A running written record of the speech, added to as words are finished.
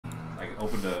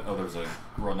opened a, oh, there's a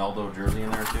Ronaldo jersey in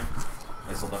there too.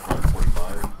 I sold that for like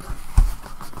 45.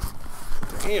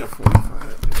 Damn,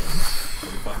 45.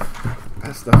 45.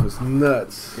 That stuff is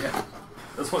nuts. Yeah.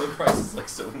 That's why the price is like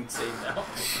so insane now.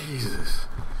 Jesus.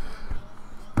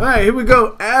 Alright, here we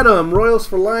go. Adam, Royals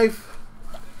for Life.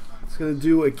 It's going to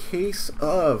do a case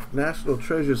of National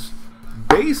Treasures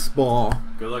Baseball.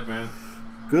 Good luck, man.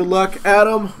 Good luck,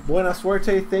 Adam. Buena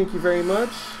suerte. Thank you very much.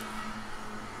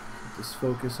 Get this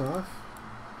focus off.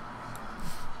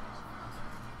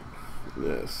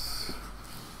 Yes.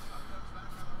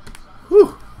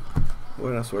 Whew.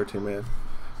 Buena suerte, man.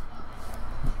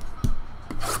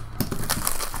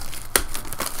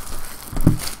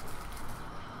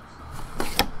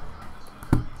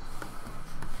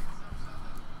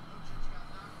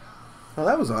 Oh,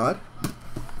 that was odd.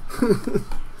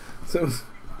 So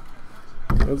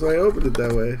that's why I opened it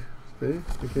that way. See?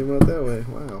 It came out that way.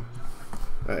 Wow.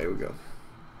 Alright, here we go.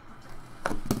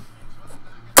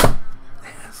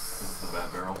 Yes.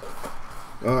 Bad barrel.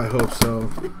 Oh, I hope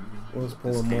so. Let's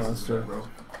pull a monster.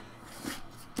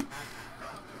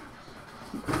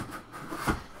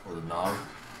 Or the knob.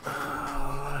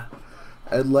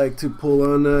 I'd like to pull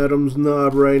on Adam's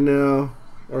knob right now.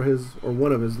 Or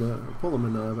one of his knobs. Pull him a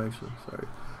knob, actually. Sorry.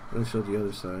 I'm going to show the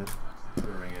other side.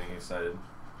 We're getting excited.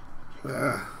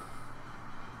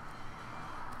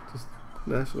 Just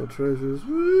National Treasures.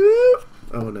 Woo!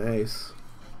 Oh, nice.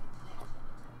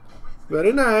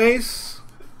 Very nice.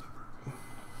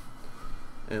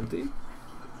 Empty.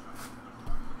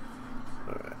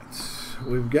 Alright.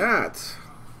 We've got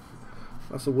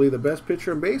possibly the best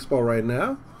pitcher in baseball right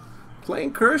now.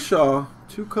 Clayton Kershaw.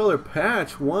 2-color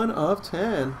patch. 1 of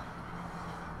 10.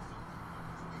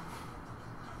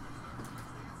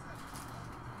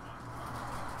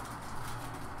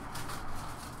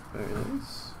 Very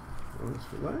nice. Royals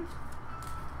for Life.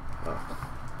 Oh,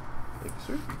 thank you,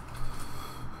 sir.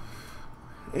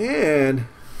 And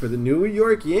for the New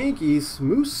York Yankees,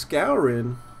 Moose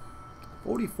Scourin,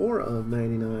 44 of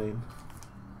 99.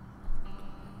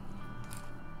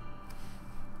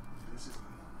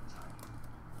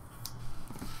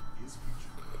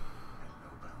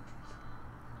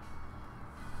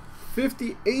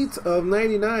 /58 of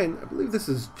 99. I believe this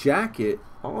is Jacket.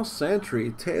 All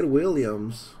Century. Ted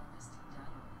Williams.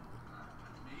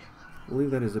 I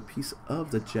believe that is a piece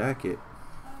of the jacket.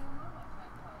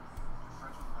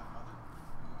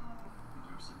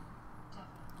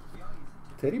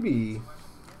 Teddy B.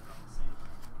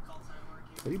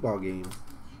 Teddy ball game.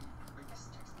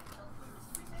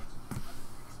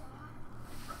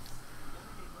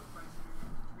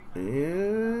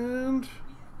 And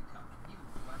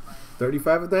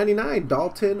 35 of 99.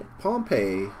 Dalton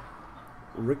Pompey.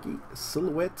 Rookie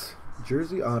silhouette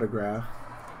jersey autograph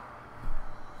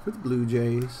for the Blue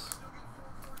Jays.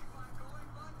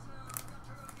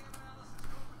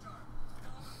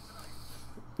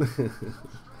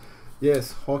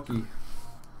 Yes, hockey.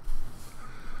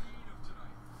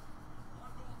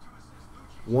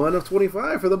 1 of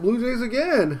 25 for the Blue Jays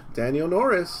again. Daniel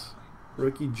Norris.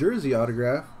 Rookie jersey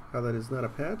autograph. How that is not a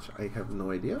patch, I have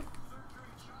no idea.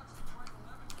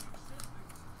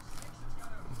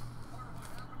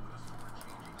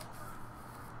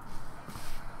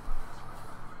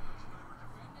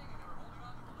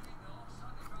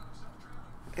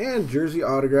 And jersey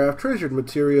autograph, treasured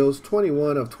materials,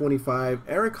 21 of 25.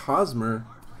 Eric Hosmer.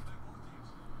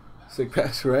 Sick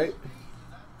patch, right?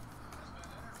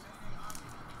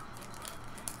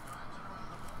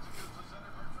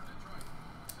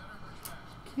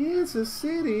 Kansas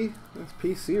City. That's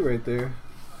PC right there.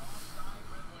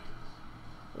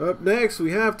 Up next,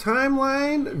 we have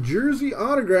Timeline jersey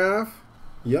autograph.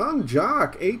 Young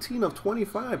Jock, 18 of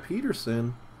 25.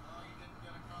 Peterson.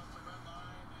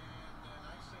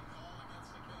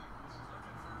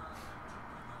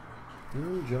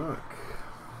 Young Jock.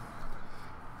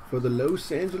 For the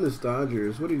Los Angeles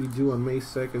Dodgers. What did he do on May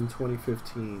 2nd,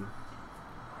 2015?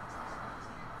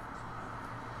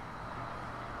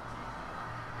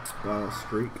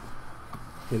 Streak.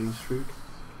 Hitting streak.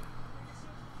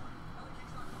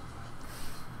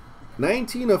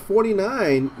 19 of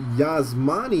 49.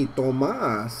 Yasmani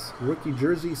Tomas. Rookie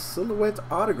jersey silhouette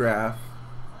autograph.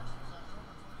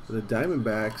 For the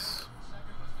Diamondbacks.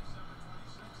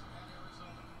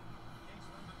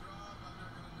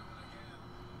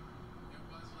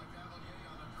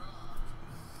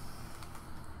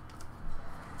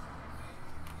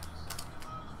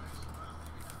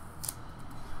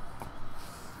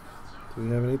 Do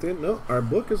we have anything? No, our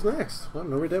book is next. Well,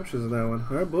 no redemptions in that one.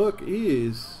 Our book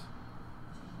is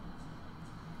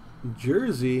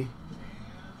jersey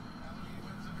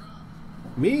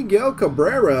Miguel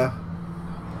Cabrera,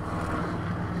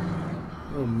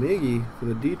 Oh, Miggy for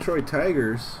the Detroit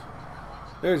Tigers.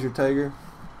 There's your Tiger.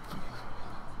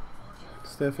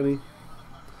 Stephanie.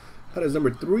 That is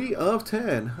number 3 of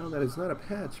 10. Oh, that is not a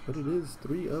patch, but it is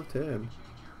 3 of 10.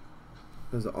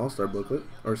 There's an All-Star booklet,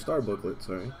 or Star booklet,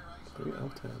 sorry. 3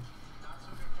 of 10.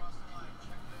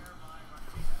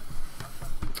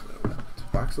 All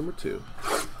right, box number 2.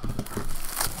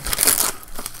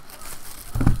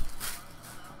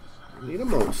 Need a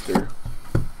monster.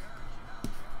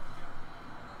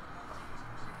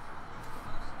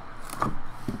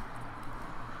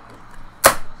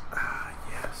 Ah,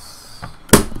 yes.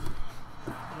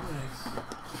 Nice.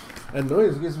 That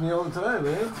noise gets me all the time,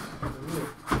 man.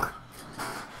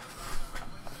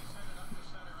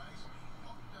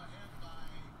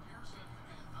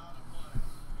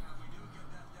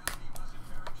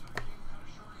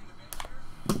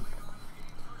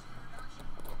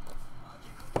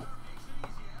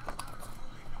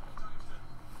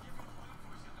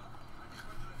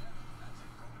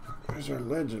 There's our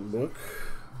legend book.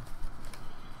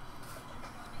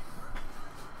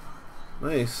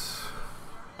 Nice.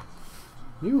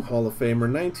 New Hall of Famer,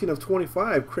 19 of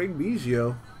 25, Craig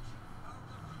Biggio.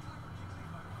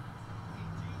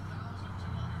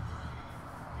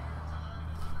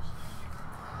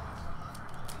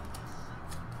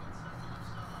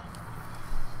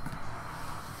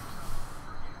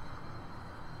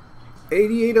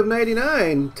 '88 of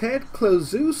 99, Ted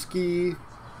Kluszewski.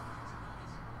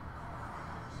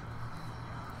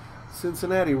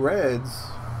 Cincinnati Reds.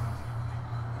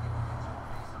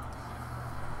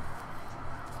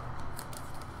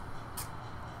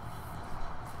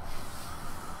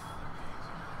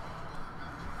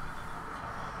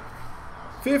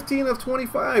 '15 of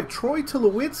 25, Troy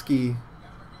Tulowitzki.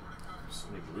 So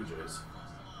many Blue Jays.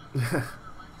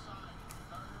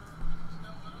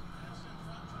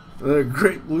 Another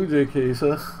great Blue Jay case,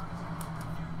 huh?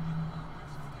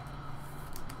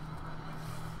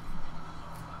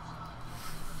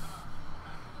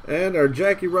 And our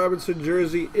Jackie Robinson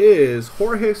jersey is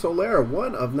Jorge Soler,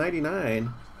 1 of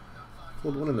 99.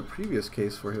 Pulled one in the previous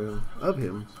case for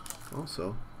him,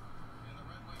 also.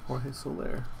 Jorge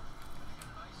Soler.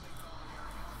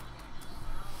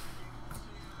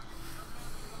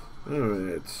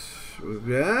 Alright, we've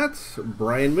got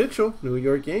Brian Mitchell, New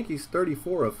York Yankees,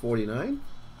 34 of 49.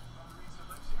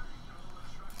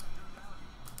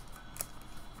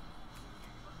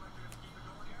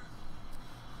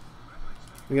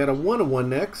 We got a 1 of 1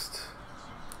 next.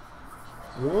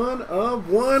 1 of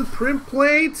 1 print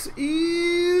plate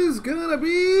is gonna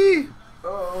be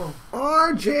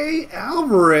RJ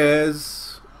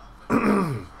Alvarez.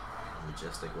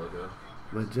 Majestic logo.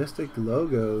 Majestic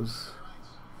logos.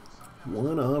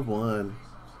 1 of 1.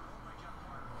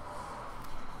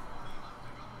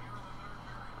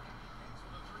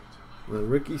 The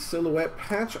Ricky Silhouette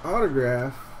patch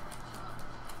autograph.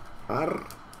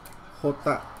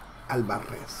 RJ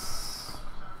Alvarez.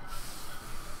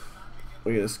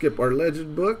 We're going to skip our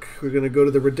legend book. We're going to go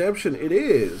to the redemption. It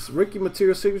is Ricky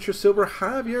Material Signature Silver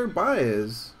Javier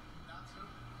Baez.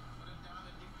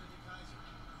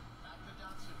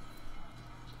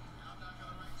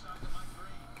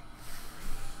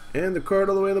 And the card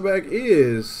all the way in the back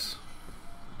is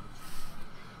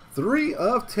 3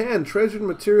 of 10 Treasured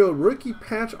Material Rookie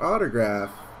Patch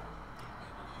Autograph,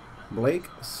 Blake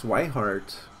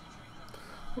Swihart.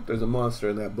 Hope there's a monster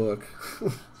in that book. We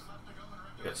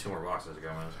got 2 more boxes to go,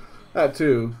 man. That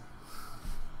too.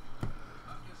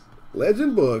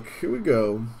 Legend book. Here we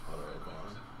go.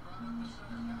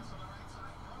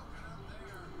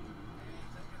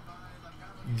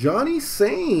 Johnny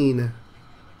Sane.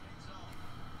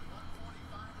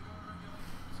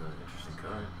 It's an interesting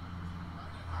card.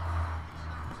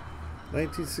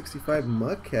 1965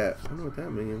 Mudcat. I don't know what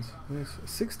that means. Nice.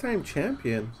 6-time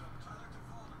champion.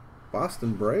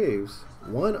 Boston Braves.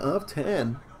 1 of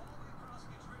 10.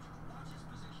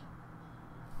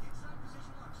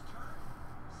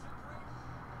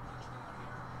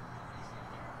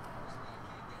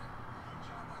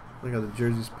 Look how the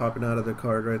jersey's popping out of the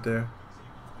card right there.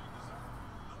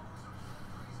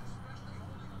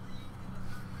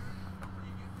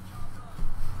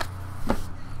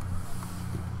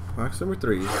 Box number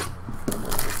 3.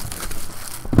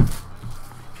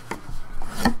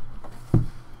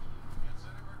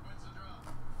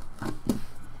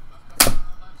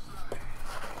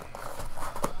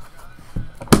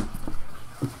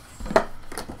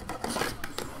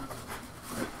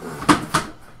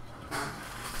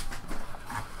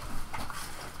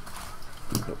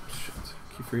 Oh shit.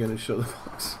 Keep forgetting to show the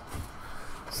box.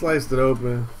 Sliced it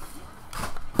open.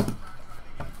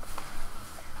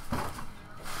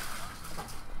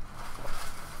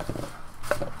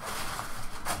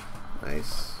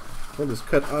 Pulled his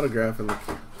cut autograph in the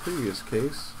previous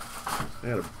case. I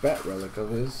had a bat relic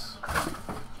of his.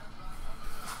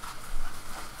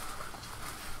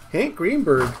 Hank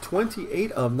Greenberg,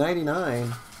 28 of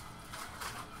 99.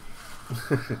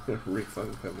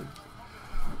 Refund coming.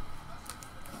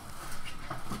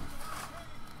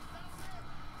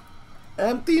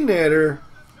 Empty netter.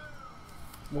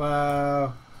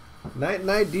 Wow. Night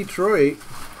night Detroit.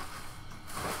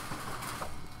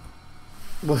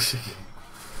 Bullshit.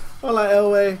 Hola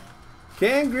Elway.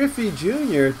 Ken Griffey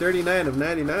Jr. 39 of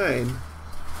 99.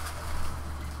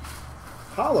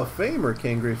 Hall of Famer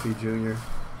Ken Griffey Jr.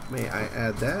 May I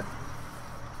add that?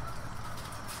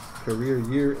 Career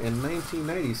year in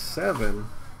 1997.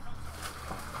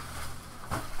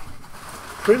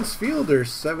 Prince Fielder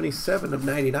 77 of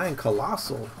 99.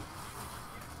 Colossal.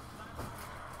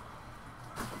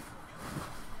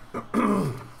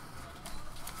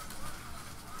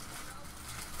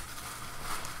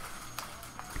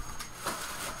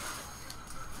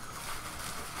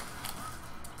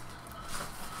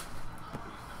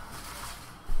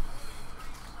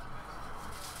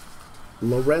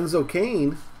 Lorenzo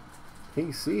Cain,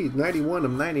 KC, 91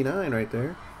 of 99 right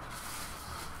there.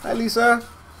 Hi, Lisa.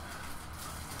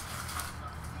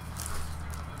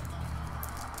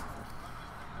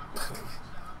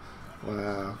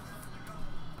 Wow.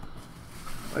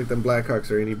 Like them Blackhawks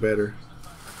are any better.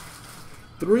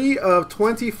 3 of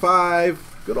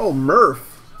 25. Good old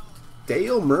Murph.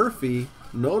 Dale Murphy.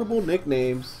 Notable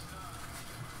nicknames.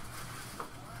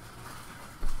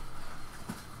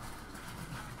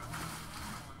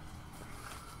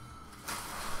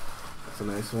 A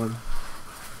nice one.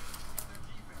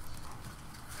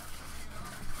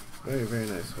 Very, very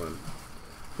nice one.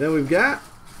 Then we've got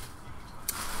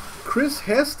Chris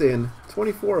Heston,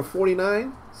 24 of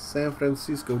 49, San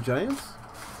Francisco Giants.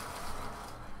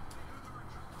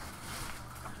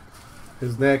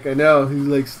 His neck, I know, he's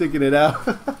like sticking it out.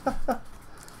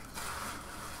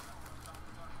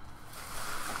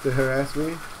 To harass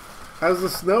me. How's the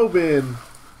snow been?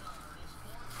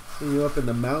 Seeing you up in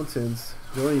the mountains.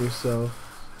 Enjoying yourself.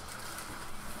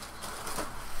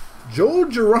 Joe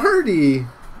Girardi,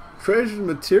 treasured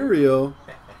material,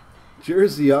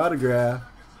 jersey autograph.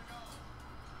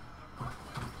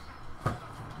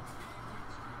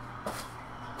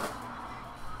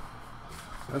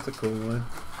 That's a cool one.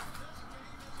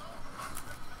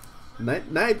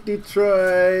 Night night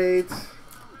Detroit.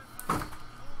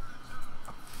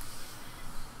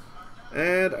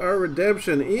 And our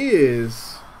redemption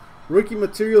is rookie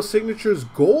material signatures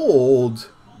gold.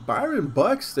 Byron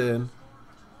Buxton.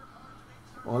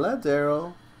 Hola,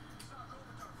 Daryl.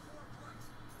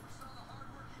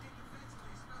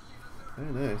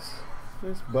 Very nice.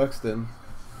 Nice Buxton.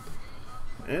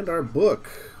 And our book.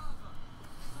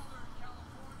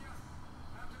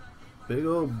 Big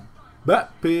old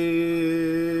bat piece.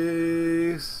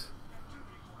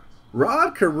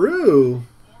 Rod Carew.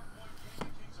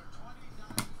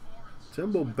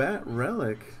 Jumbo bat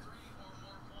relic.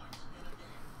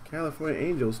 California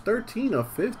Angels, 13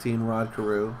 of 15, Rod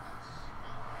Carew.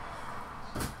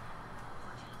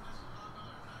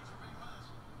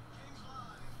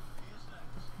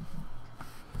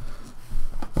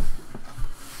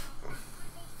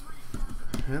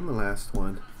 And the last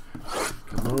one.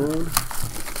 Come on.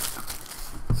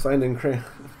 Signed in crayon.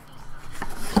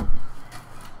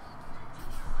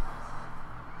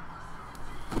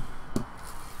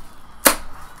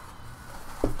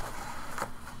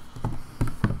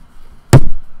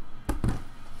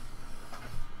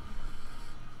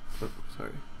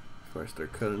 Sorry, before I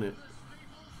start cutting it.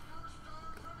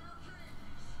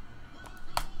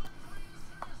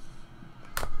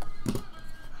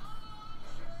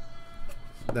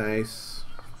 Nice.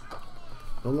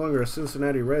 No longer a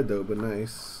Cincinnati Red though, but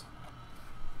nice.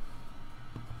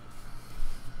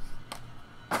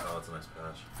 Oh, that's a nice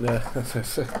patch.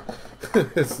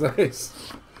 Yeah, it's nice.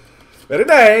 Very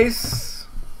nice.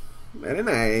 Very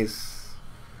nice.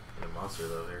 A monster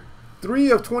though here.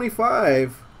 3 of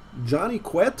 25. Johnny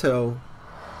Cueto.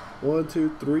 1,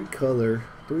 2, 3 color.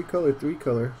 3 color, 3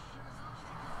 color.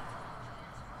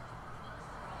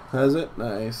 Has it?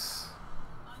 Nice.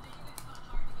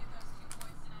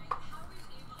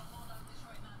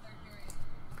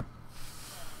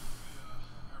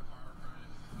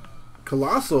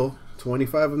 Colossal.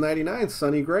 25 of 99.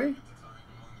 Sonny Gray.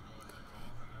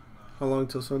 How long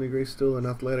till Sonny Gray's still an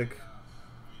Athletic?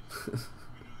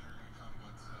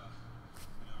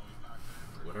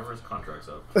 Whenever his contract's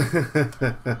up.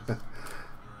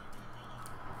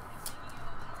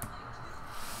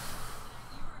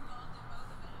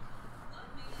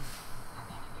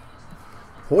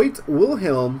 Hoyt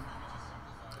Wilhelm.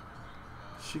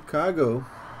 Chicago,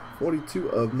 42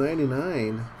 of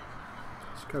 99.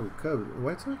 Chicago Cubs.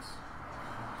 White Sox?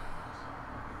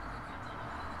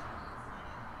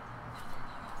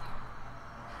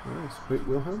 Nice. Wait,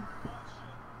 Wilhelm?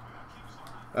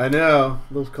 I know.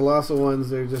 Those colossal ones,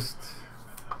 they're just...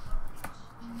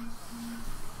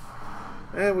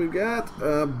 And we've got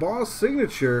ball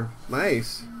signature.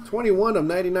 Nice. 21 of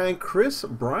 99, Chris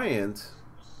Bryant.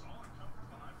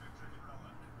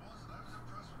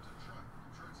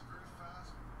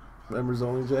 Members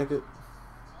only jacket.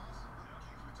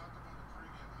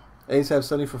 A's have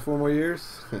Sonny for 4 more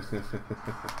years.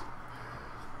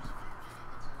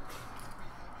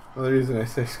 Well, the reason I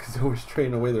say is because they always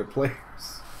train away their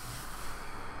players.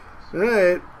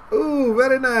 Alright. Ooh,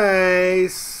 very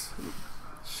nice.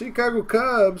 Chicago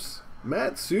Cubs.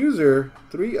 Matt Souzer,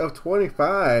 3 of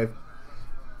 25.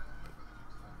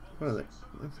 Wow,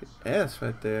 that's the S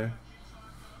right there.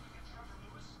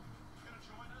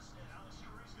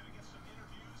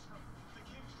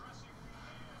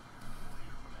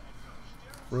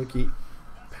 Rookie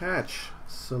patch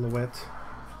silhouette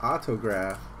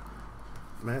autograph.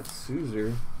 Matt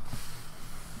Souzer.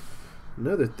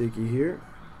 Another thickie here.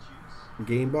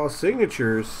 Game ball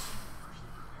signatures.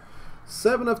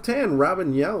 7 of 10,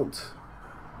 Robin Yount.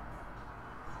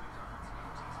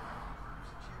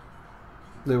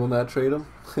 They will not trade him.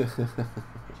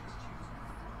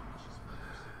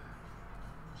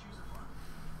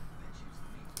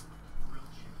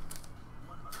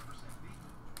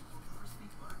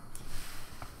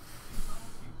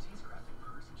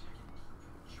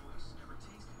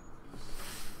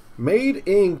 Made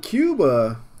in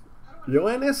Cuba,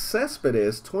 Yoenis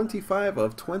Cespedes, 25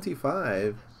 of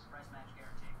 25.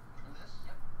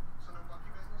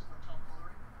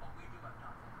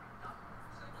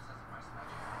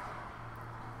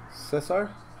 Cesar?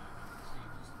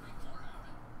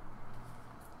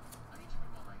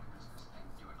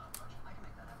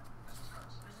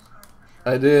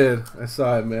 I did. I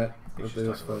saw it, Matt. I think it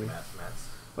was funny.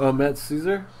 Oh, Matt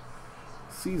Caesar?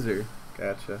 Caesar.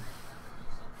 Gotcha.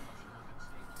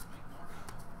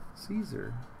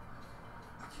 Caesar.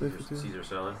 Caesar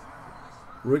salad.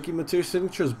 Rookie material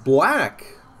signatures black.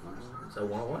 Is that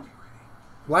 101?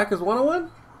 Black is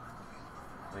 101?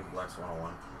 I think black's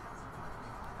 101.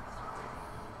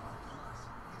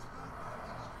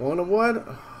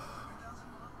 101.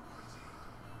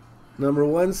 Number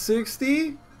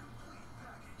 160.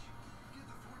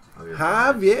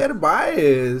 Javier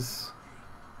Baez.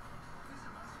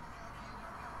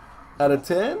 Out of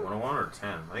 10? 101 or 10?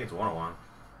 I think it's 101.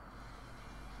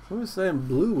 I was saying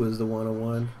blue was the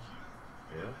 101.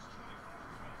 Yeah.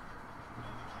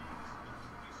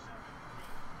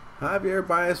 Javier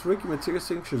Baez rookie material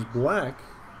signatures black.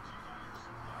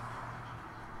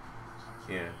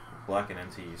 Yeah, black and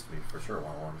NT used to be for sure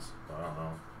 101s, but I don't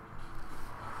know.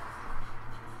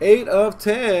 8 of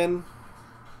 10.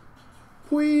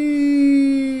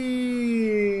 Puig.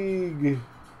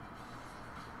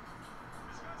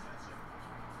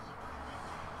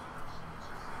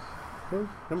 Huh?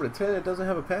 Number 10, it doesn't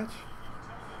have a patch?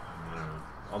 No.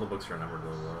 All the books are numbered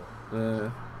really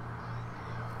well.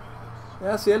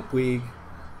 That's el Puig.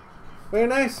 Very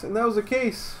nice, and that was the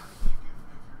case.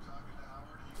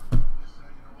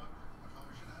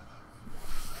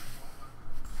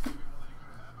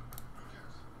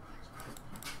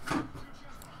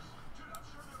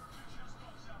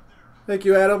 Thank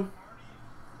you, Adam.